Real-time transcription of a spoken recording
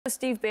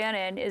Steve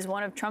Bannon is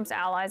one of Trump's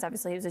allies.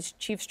 Obviously, he was a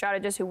chief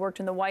strategist who worked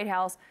in the White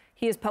House.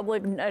 He has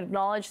publicly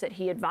acknowledged that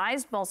he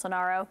advised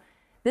Bolsonaro.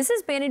 This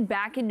is Bannon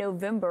back in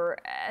November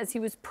as he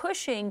was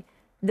pushing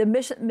the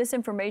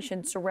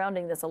misinformation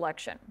surrounding this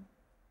election.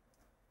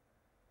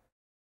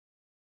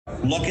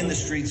 Look in the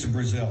streets of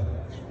Brazil.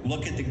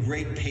 Look at the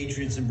great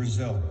patriots in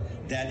Brazil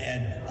that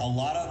at a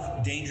lot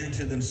of danger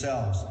to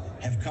themselves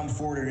have come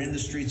forward and are in the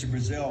streets of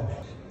Brazil.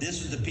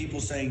 This is the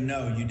people saying,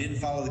 no, you didn't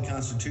follow the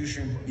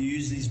Constitution. You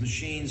use these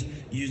machines,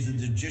 you use the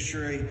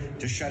judiciary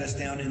to shut us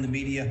down in the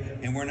media,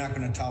 and we're not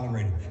going to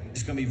tolerate it.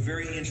 It's going to be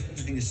very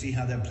interesting to see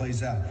how that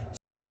plays out.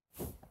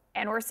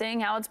 And we're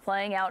seeing how it's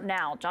playing out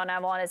now. John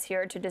Avlon is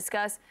here to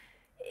discuss.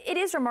 It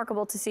is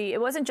remarkable to see.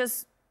 It wasn't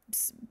just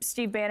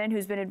Steve Bannon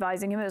who's been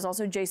advising him. It was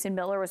also Jason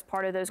Miller was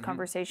part of those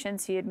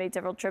conversations. He had made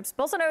several trips.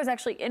 Bolsonaro is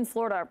actually in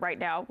Florida right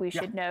now, we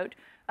should note.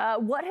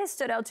 What has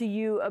stood out to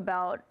you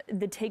about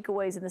the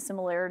takeaways and the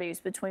similarities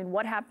between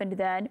what happened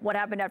then, what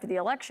happened after the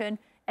election,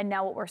 and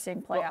now what we're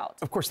seeing play out?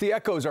 Of course, the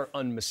echoes are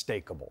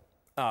unmistakable.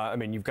 I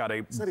mean, you've got a...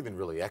 It's not even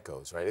really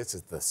echoes, right? It's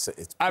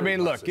I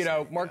mean, look, you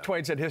know, Mark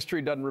Twain said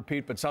history doesn't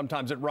repeat, but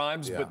sometimes it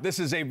rhymes. Yeah. But this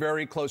is a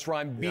very close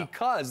rhyme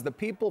because the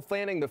people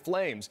fanning the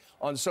flames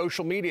on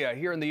social media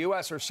here in the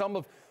U.S. are some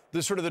of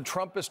the sort of the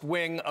Trumpist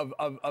wing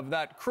of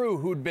that crew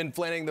who'd been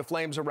fanning the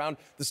flames around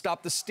the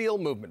Stop the Steal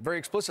movement very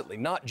explicitly,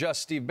 not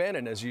just Steve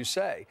Bannon, as you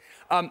say.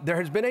 There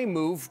has been a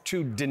move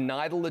to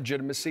deny the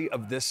legitimacy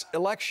of this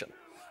election.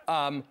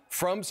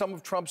 From some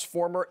of Trump's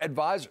former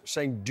advisors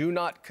saying, do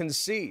not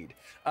concede.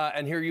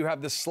 And here you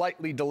have this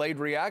slightly delayed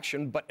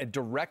reaction, but a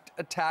direct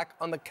attack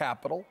on the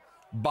Capitol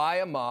by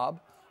a mob.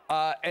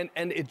 And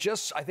it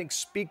just, I think,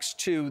 speaks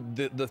to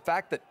the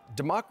fact that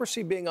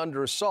democracy being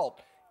under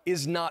assault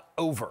is not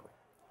over.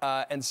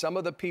 And some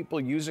of the people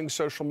using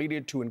social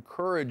media to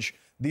encourage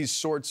these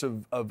sorts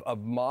of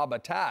mob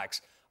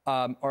attacks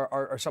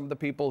are some of the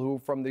people who,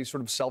 from the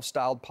sort of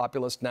self-styled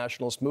populist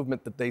nationalist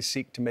movement that they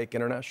seek to make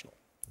international.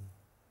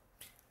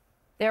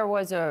 There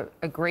was a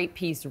great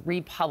piece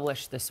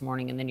republished this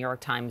morning in the New York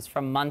Times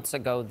from months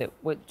ago that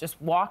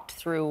just walked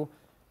through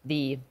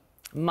the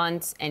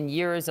months and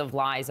years of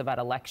lies about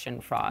election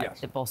fraud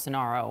that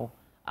Bolsonaro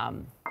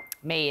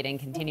made and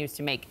continues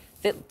to make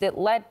that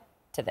led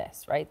to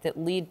this, right? That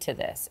lead to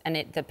this.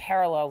 And the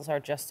parallels are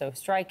just so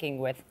striking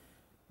with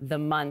the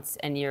months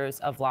and years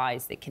of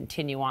lies that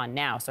continue on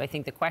now. So I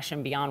think the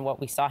question beyond what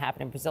we saw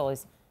happen in Brazil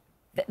is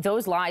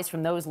those lies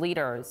from those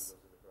leaders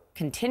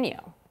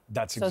continue.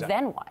 That's exactly. So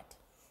then what?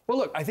 Well,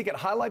 look, I think it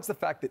highlights the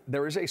fact that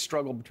there is a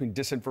struggle between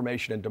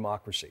disinformation and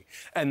democracy,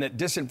 and that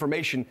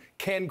disinformation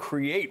can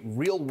create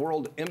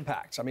real-world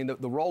impacts. I mean,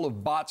 the role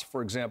of bots,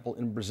 for example,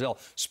 in Brazil,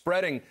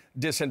 spreading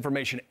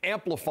disinformation,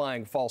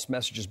 amplifying false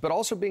messages, but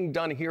also being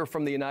done here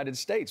from the United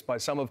States by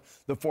some of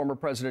the former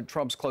President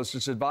Trump's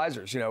closest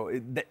advisors. You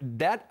know,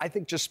 that I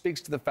think just speaks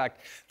to the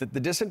fact that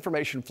the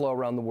disinformation flow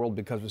around the world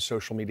because of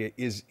social media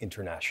is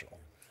international.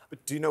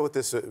 But do you know what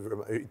this,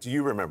 do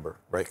you remember,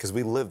 right? Because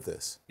we lived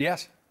this.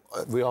 Yes.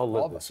 We all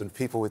live this. And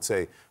people would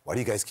say, why do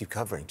you guys keep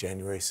covering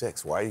January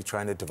 6th? Why are you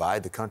trying to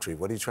divide the country?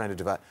 What are you trying to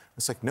divide?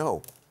 It's like,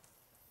 no,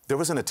 there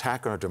was an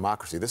attack on our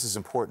democracy. This is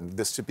important.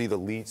 This should be the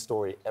lead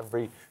story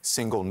every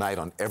single night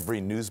on every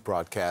news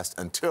broadcast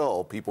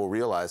until people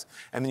realize.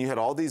 And then you had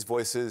all these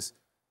voices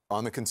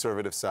on the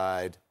conservative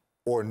side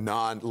or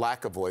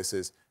lack of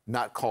voices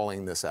not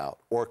calling this out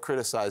or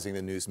criticizing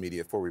the news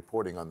media for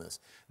reporting on this.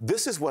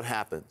 This is what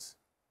happens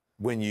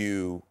when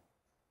you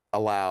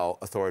allow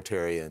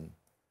authoritarian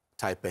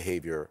type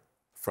behavior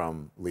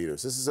from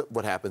leaders. This is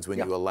what happens when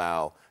you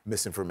allow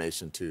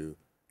misinformation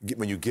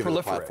when you give it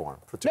a platform.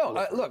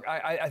 No, look,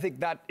 I think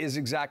that is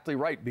exactly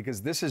right,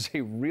 because this is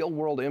a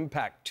real-world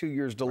impact 2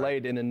 years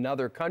delayed in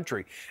another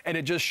country. And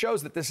it just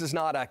shows that this is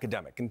not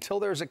academic.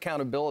 Until there's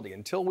accountability,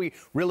 until we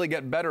really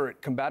get better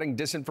at combating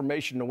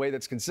disinformation in a way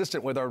that's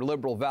consistent with our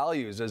liberal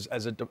values as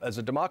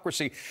a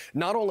democracy,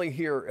 not only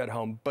here at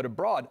home, but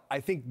abroad, I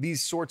think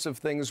these sorts of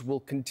things will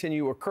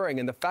continue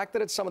occurring. And the fact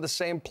that it's some of the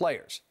same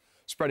players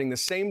spreading the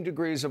same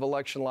degrees of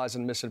election lies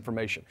and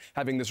misinformation,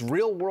 having this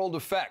real-world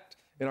effect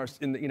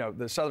in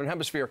the Southern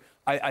Hemisphere,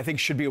 I think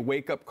should be a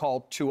wake-up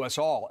call to us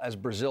all as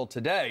Brazil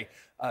today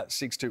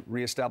seeks to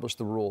reestablish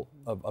the rule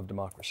of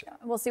democracy. Yeah,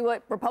 we'll see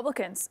what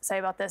Republicans say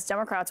about this.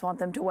 Democrats want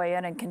them to weigh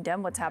in and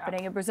condemn what's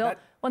happening in Brazil.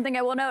 One thing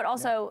I will note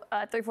also,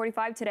 at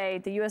 3:45 today,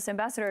 the U.S.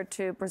 ambassador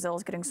to Brazil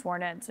is getting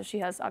sworn in, so she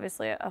has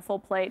obviously a full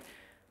plate.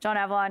 John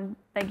Avlon,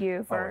 thank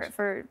you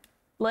for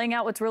laying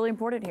out what's really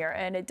important here,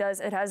 and it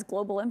has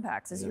global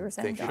impacts, as you were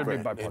saying, John. Should be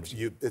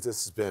bipartisan. This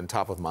has been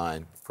top of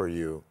mind for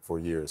you for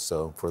years,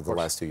 so for the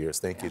last 2 years.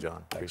 Thank you,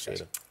 John. Appreciate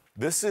it.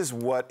 This is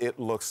what it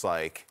looks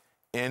like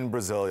in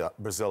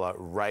Brasilia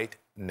right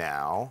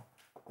now.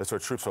 That's where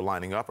troops are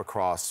lining up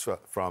across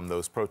from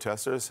those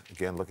protesters.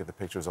 Again, look at the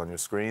pictures on your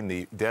screen.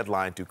 The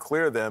deadline to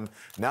clear them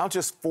now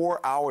just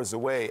 4 hours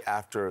away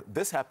after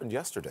this happened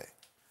yesterday.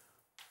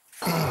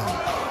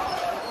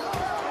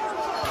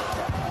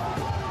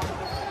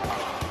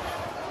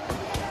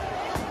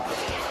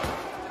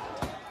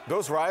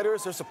 Those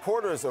rioters are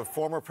supporters of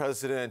former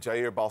President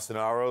Jair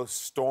Bolsonaro,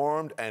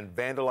 stormed and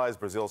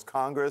vandalized Brazil's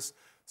Congress,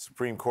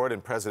 Supreme Court,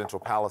 and presidential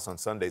palace on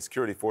Sunday.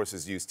 Security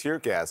forces used tear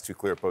gas to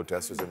clear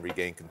protesters and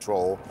regain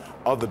control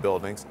of the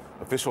buildings.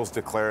 Officials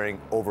declaring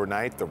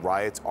overnight the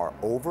riots are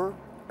over.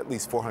 At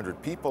least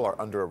 400 people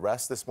are under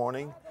arrest this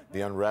morning.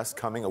 The unrest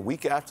coming a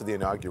week after the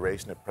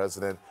inauguration of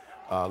President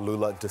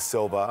Lula da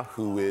Silva,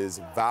 who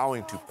is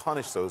vowing to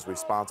punish those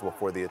responsible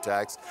for the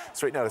attacks.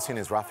 Straight now to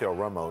CNN's Rafael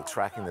Romo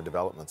tracking the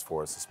developments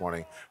for us this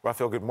morning.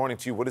 Rafael, good morning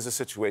to you. What is the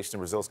situation in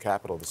Brazil's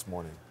capital this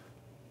morning?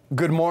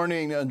 Good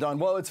morning, Don.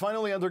 Well, it's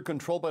finally under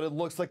control, but it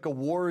looks like a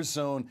war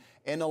zone.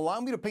 And allow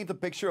me to paint the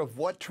picture of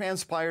what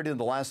transpired in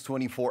the last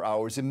 24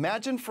 hours.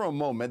 Imagine for a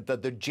moment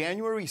that the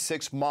January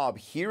 6th mob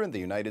here in the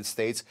United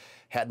States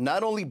had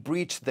not only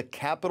breached the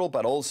Capitol,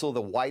 but also the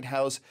White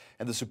House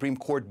and the Supreme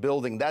Court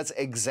building. That's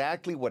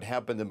exactly what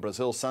happened in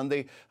Brazil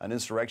Sunday, an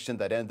insurrection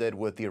that ended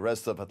with the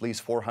arrest of at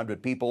least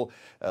 400 people,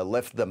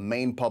 left the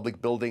main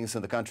public buildings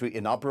in the country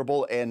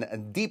inoperable,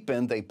 and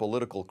deepened a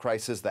political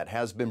crisis that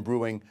has been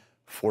brewing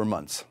for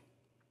months.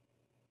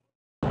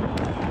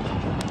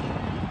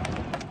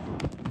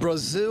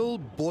 Brazil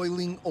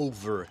boiling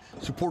over.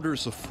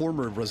 Supporters of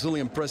former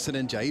Brazilian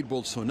President Jair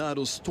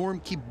Bolsonaro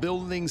stormed key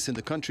buildings in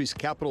the country's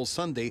capital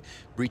Sunday,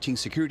 breaching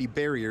security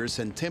barriers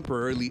and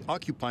temporarily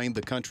occupying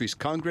the country's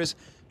Congress,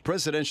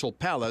 presidential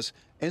palace,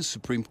 and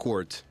Supreme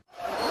Court.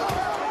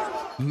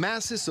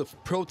 Masses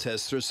of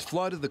protesters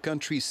flooded the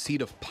country's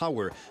seat of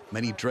power,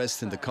 many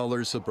dressed in the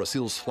colors of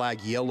Brazil's flag,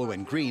 yellow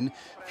and green,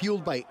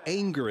 fueled by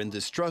anger and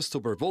distrust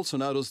over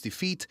Bolsonaro's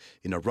defeat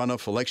in a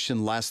runoff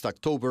election last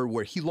October,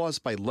 where he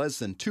lost by less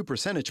than 2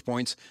 percentage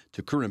points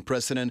to current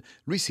President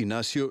Luiz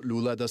Inácio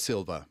Lula da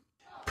Silva.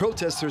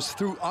 Protesters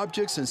threw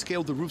objects and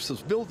scaled the roofs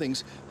of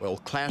buildings while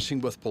clashing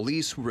with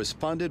police who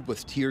responded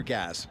with tear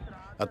gas.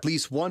 At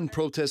least one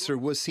protester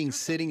was seen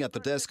sitting at the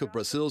desk of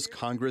Brazil's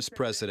Congress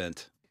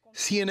president.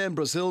 CNN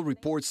Brazil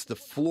reports the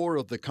floor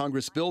of the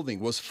Congress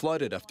building was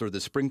flooded after the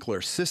sprinkler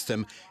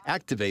system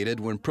activated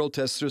when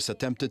protesters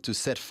attempted to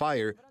set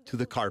fire to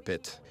the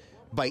carpet.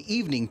 By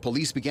evening,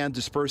 police began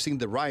dispersing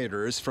the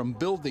rioters from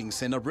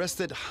buildings and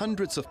arrested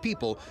hundreds of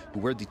people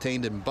who were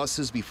detained in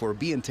buses before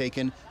being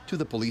taken to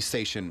the police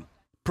station.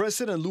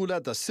 President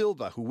Lula da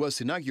Silva, who was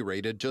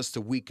inaugurated just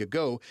a week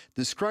ago,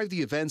 described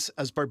the events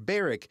as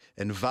barbaric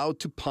and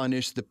vowed to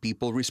punish the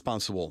people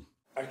responsible.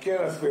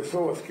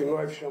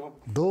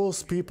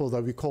 Those people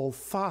that we call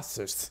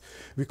fascists,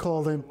 we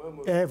call them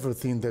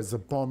everything that's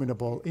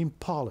abominable in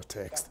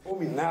politics.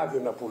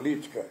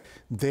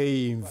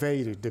 They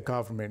invaded the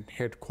government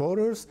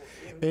headquarters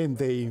and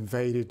they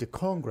invaded the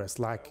Congress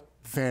like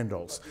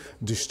vandals,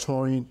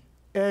 destroying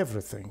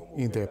everything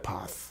in their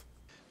path.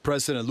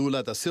 President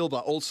Lula da Silva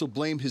also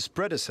blamed his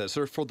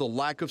predecessor for the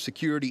lack of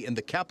security in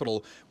the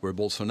capital, where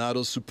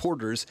Bolsonaro's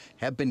supporters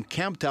have been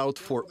camped out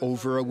for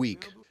over a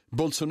week.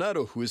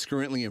 Bolsonaro, who is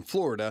currently in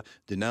Florida,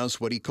 denounced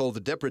what he called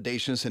the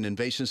depredations and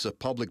invasions of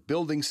public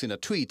buildings in a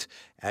tweet,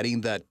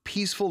 adding that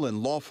peaceful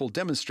and lawful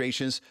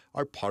demonstrations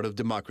are part of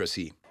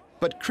democracy.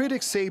 But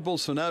critics say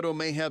Bolsonaro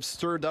may have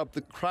stirred up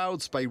the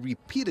crowds by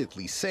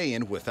repeatedly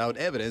saying, without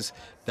evidence,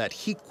 that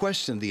he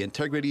questioned the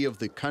integrity of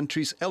the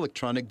country's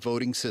electronic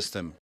voting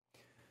system.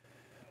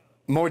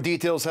 More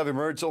details have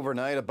emerged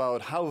overnight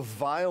about how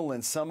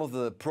violent some of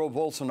the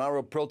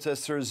pro-Bolsonaro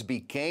protesters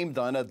became.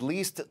 Done. At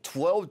least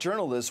 12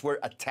 journalists were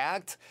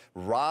attacked,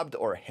 robbed,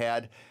 or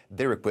had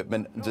their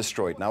equipment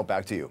destroyed. Now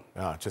back to you.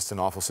 Just an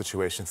awful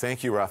situation.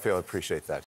 Thank you, Rafael. I appreciate that.